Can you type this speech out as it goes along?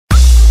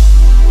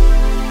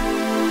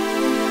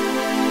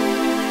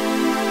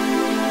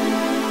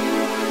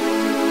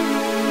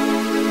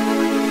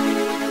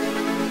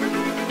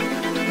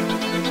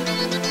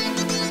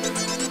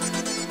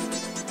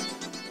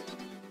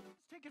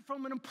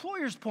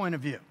point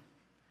of view.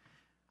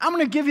 I'm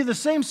going to give you the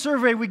same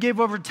survey we gave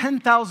over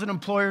 10,000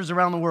 employers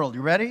around the world.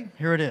 You ready?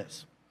 Here it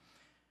is.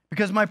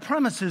 Because my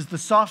premise is the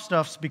soft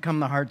stuff's become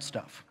the hard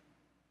stuff.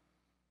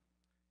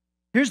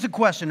 Here's the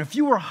question. If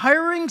you were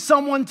hiring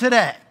someone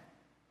today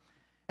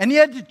and you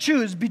had to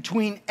choose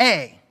between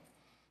A,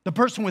 the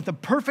person with the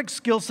perfect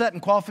skill set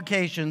and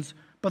qualifications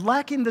but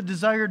lacking the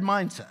desired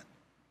mindset,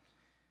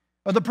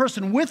 or the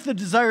person with the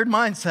desired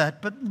mindset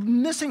but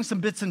missing some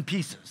bits and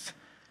pieces,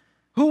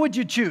 who would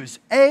you choose,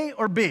 A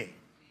or B?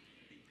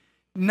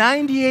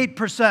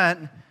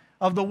 98%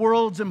 of the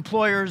world's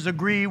employers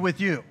agree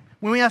with you.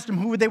 When we asked them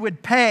who they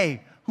would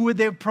pay, who would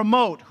they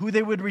promote, who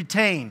they would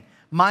retain,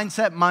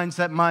 mindset,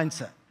 mindset,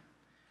 mindset.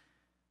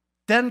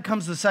 Then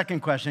comes the second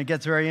question. It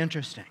gets very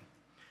interesting.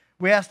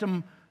 We asked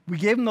them, we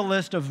gave them the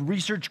list of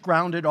research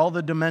grounded, all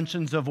the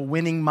dimensions of a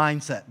winning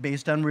mindset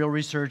based on real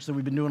research that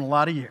we've been doing a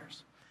lot of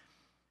years.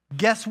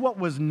 Guess what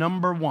was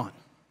number one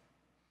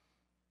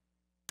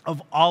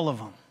of all of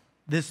them?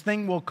 This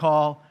thing we'll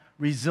call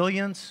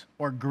resilience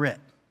or grit.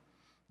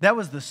 That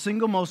was the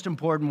single most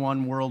important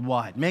one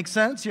worldwide. Make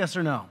sense? Yes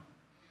or no?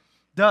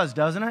 Does,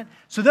 doesn't it?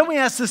 So then we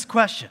ask this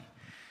question.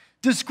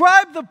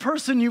 Describe the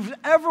person you've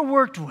ever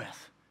worked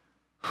with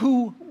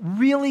who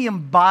really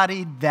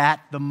embodied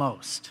that the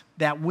most,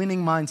 that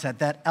winning mindset,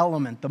 that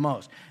element the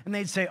most. And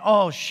they'd say,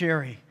 oh,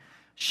 Sherry,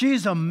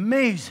 she's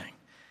amazing.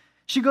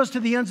 She goes to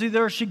the ends of the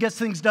earth. She gets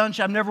things done.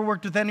 I've never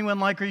worked with anyone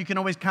like her. You can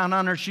always count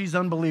on her. She's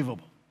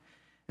unbelievable.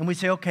 And we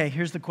say, okay,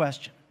 here's the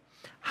question.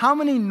 How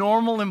many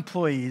normal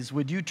employees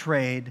would you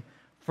trade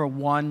for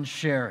one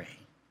Sherry?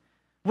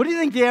 What do you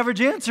think the average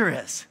answer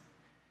is?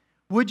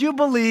 Would you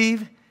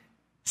believe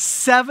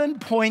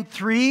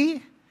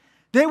 7.3?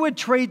 They would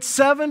trade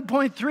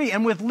 7.3.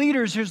 And with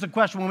leaders, here's the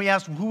question. When we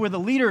asked who were the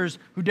leaders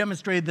who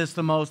demonstrated this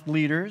the most,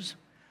 leaders,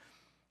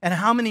 and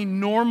how many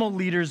normal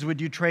leaders would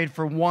you trade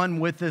for one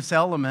with this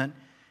element,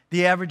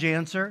 the average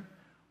answer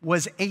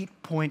was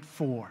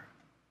 8.4.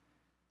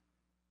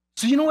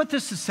 So you know what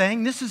this is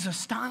saying? This is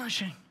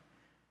astonishing.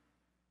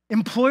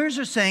 Employers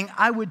are saying,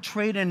 I would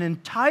trade an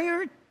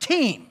entire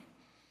team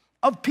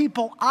of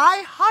people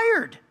I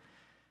hired,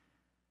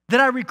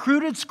 that I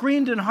recruited,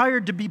 screened, and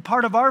hired to be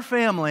part of our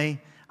family.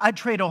 I'd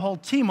trade a whole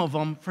team of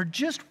them for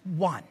just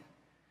one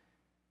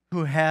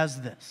who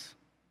has this.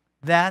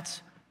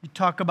 That's, you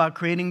talk about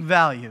creating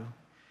value.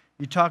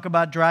 You talk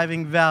about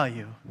driving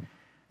value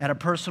at a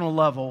personal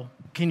level.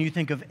 Can you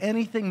think of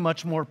anything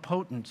much more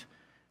potent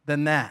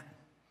than that?